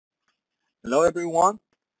Hello everyone.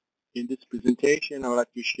 In this presentation, I would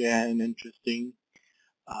like to share an interesting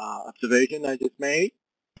observation I just made.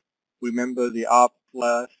 Remember the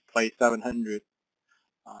R+700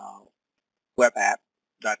 uh, web app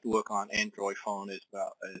that work on Android phone as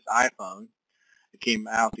well as iPhone. It came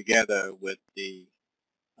out together with the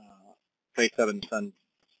Play 7 Sun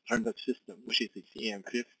turntable system, which is the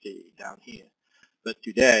CM-150 down here. But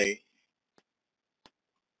today,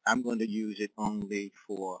 I'm going to use it only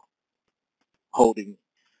for holding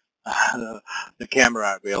the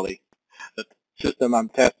camera, really. The system I'm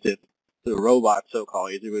tested, the robot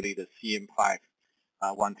so-called, is really the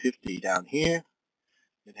CM-150 down here.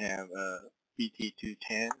 It have a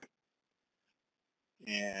BT210,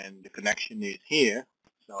 and the connection is here.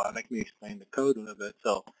 So let me explain the code a little bit.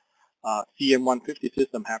 So CM-150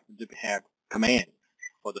 system happens to have command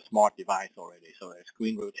for the smart device already. So there's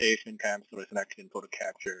screen rotation, camera selection, photo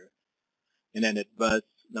capture, and then it bus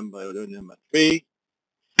number 3.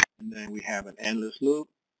 And then we have an endless loop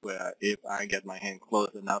where if I get my hand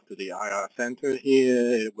close enough to the IR center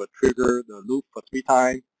here, it will trigger the loop for 3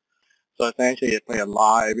 times. So essentially it plays a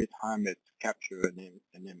lie every time it captures an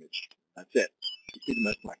image. That's it. It's pretty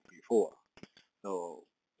much like before. So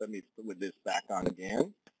let me put this back on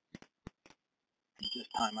again.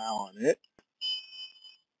 Just time out on it.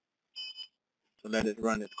 So let it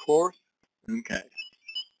run its course. Okay.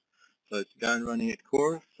 So it's done running its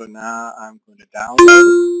course. So now I'm going to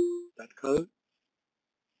download that code.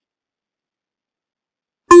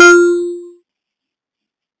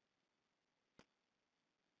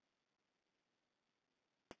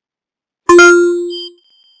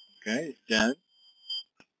 Okay, it's done.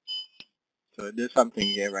 So there's something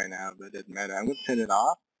here right now, but it doesn't matter. I'm going to turn it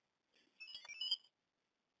off.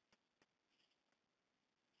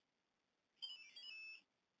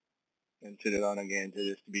 And turn it on again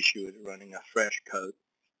just to be sure it's running a fresh code.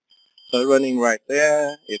 So running right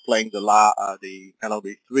there, it's playing the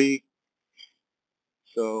LOB3.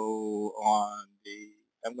 So on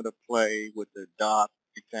I'm going to play with the dot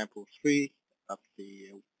example 3 of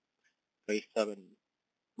the Play 7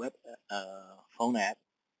 web phone app.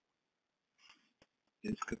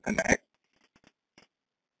 It's connect.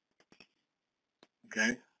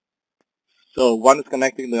 Okay. So once it's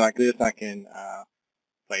connecting like this, I can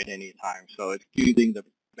play it anytime. So it's using the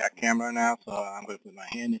back camera now. So I'm going to put my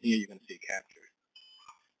hand in here. You can see it captured.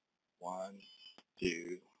 1, 2,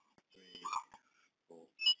 3, 4.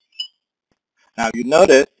 Now you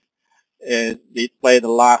notice it played the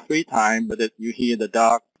last 3 times, but you hear the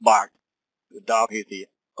dog bark. The dog is the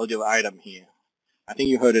audio item here. I think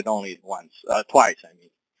you heard it only twice, I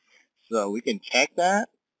mean. So we can check that.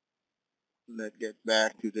 Let's get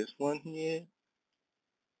back to this one here.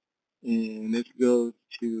 And let's go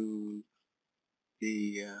to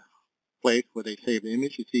the place where they save the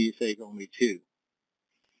image. You see it saves only 2.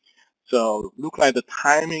 So look like the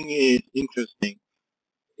timing is interesting.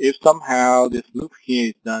 If somehow this loop here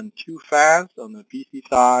is done too fast on the PC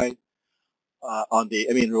side,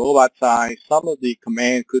 robot side, some of the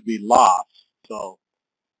command could be lost. So,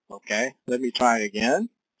 okay, let me try it again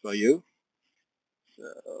for you.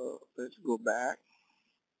 So let's go back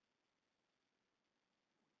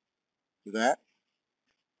to that,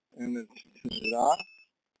 and let's turn it off.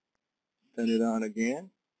 Turn it on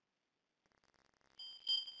again.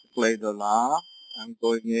 Play the law. I'm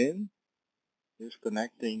going in. It's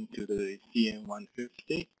connecting to the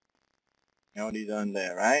CM-150. Already done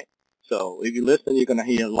there, right? So if you listen, you're gonna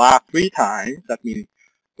hear law 3 times. That means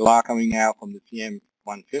the law coming out from the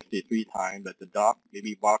CM-150 3 times, but the dog may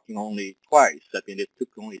be barking only twice. That means it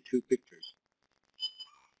took only 2 pictures.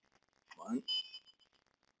 1.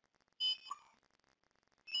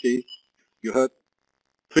 See, you heard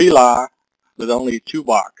 3 law with only 2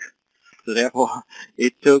 bark. So therefore,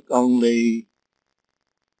 it took only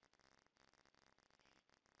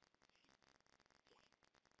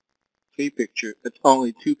 3 pictures. It's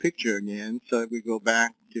only 2 pictures again. So if we go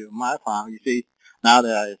back to my file, you see now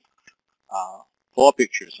there is 4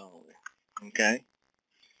 pictures only. Okay.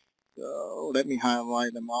 So let me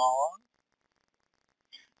highlight them all.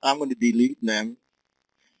 I'm going to delete them,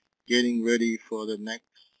 getting ready for the next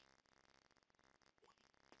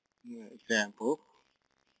example.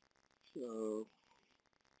 So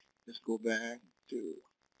let's go back to,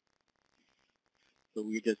 so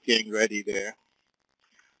we're just getting ready there.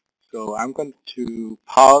 So I'm going to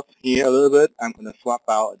pause here a little bit. I'm going to swap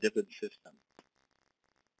out a different system.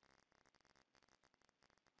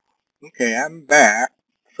 Okay, I'm back.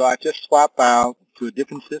 So I just swap out to a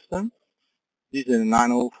different system. This is a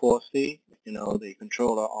 904C, the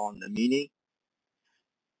controller on the Mini.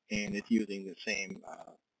 And it's using the same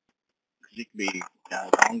Zigbee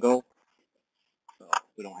dongle.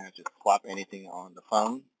 We don't have to swap anything on the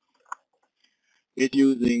phone. It's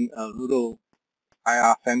using a little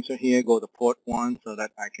IR sensor here, go to port 1 so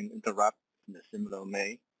that I can interrupt in a similar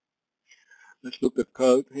way. Let's look at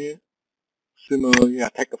code here. Similarly, I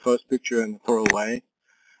take the first picture and throw away.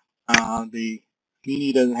 The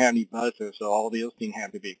Mini doesn't have any buzzer, so all these things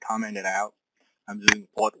have to be commented out. I'm doing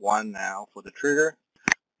port 1 now for the trigger,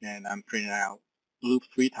 and I'm printing out loop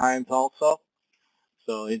 3 times also.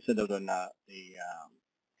 So instead of the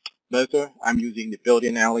buzzer, I'm using the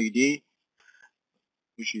built-in LED,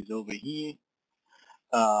 which is over here.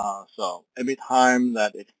 So every time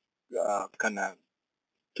that it kind of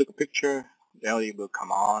took a picture, the LED will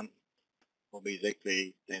come on, will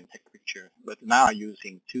basically then take a picture. But now I'm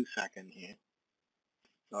using 2 seconds here.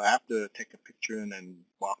 So after I take a picture and then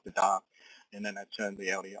walk the dog, and then I turn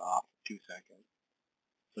the LED off 2 seconds.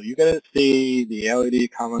 So you're going to see the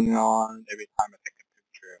LED coming on every time I take a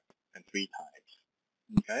picture, and 3 times.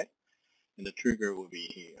 Okay? And the trigger will be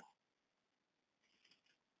here.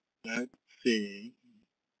 Let's see.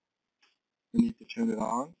 I need to turn it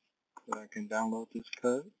on so I can download this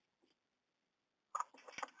code.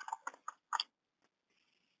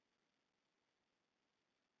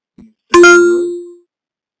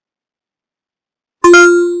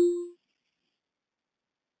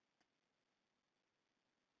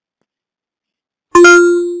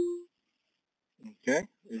 Okay,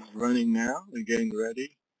 it's running now. We're getting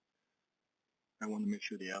ready. I want to make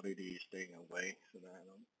sure the LED is staying away so that I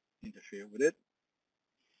don't interfere with it.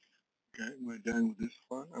 Okay, we're done with this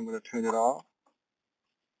one. I'm going to turn it off.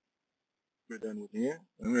 We're done with here.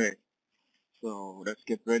 Alright, so let's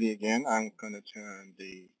get ready again. I'm going to turn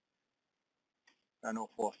the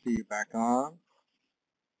 904C back on.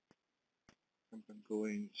 I'm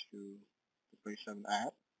going to the Play 7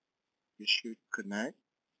 app. It should connect.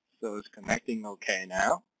 So it's connecting okay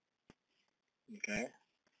now. Okay,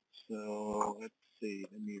 so let's see.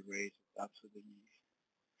 Let me raise it up so that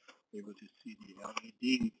you're able to see the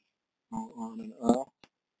LED on and off.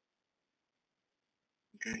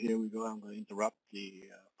 Okay, here we go. I'm going to interrupt the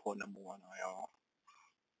port number 1 IR.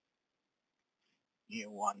 Here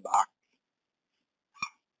 1 box.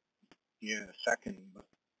 Here a second, but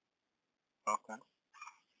okay.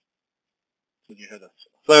 So you have the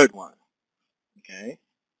 3rd one. Okay,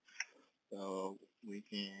 so we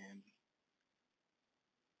can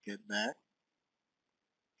get back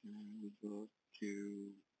and we go to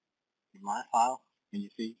my file, and you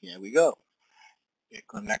see, here we go. It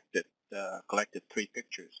collected 3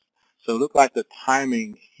 pictures. So look like the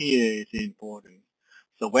timing here is important.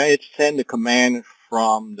 So when it sends the command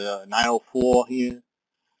from the 904 here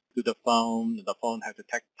to the phone has to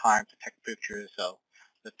take time to take pictures. So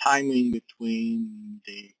the timing between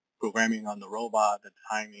the programming on the robot, the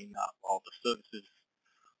timing of all the services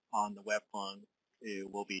on the web phone,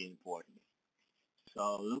 it will be important.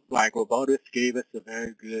 So it looks like ROBOTIS gave us a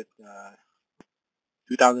very good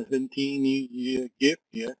 2017 New Year gift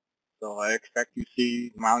here. So I expect you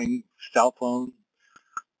see mounting cell phone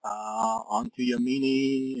onto your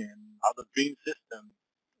Mini and other dream system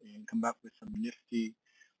and come up with some nifty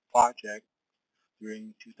project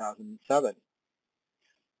during 2007.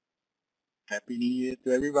 Happy New Year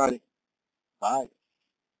to everybody. Bye.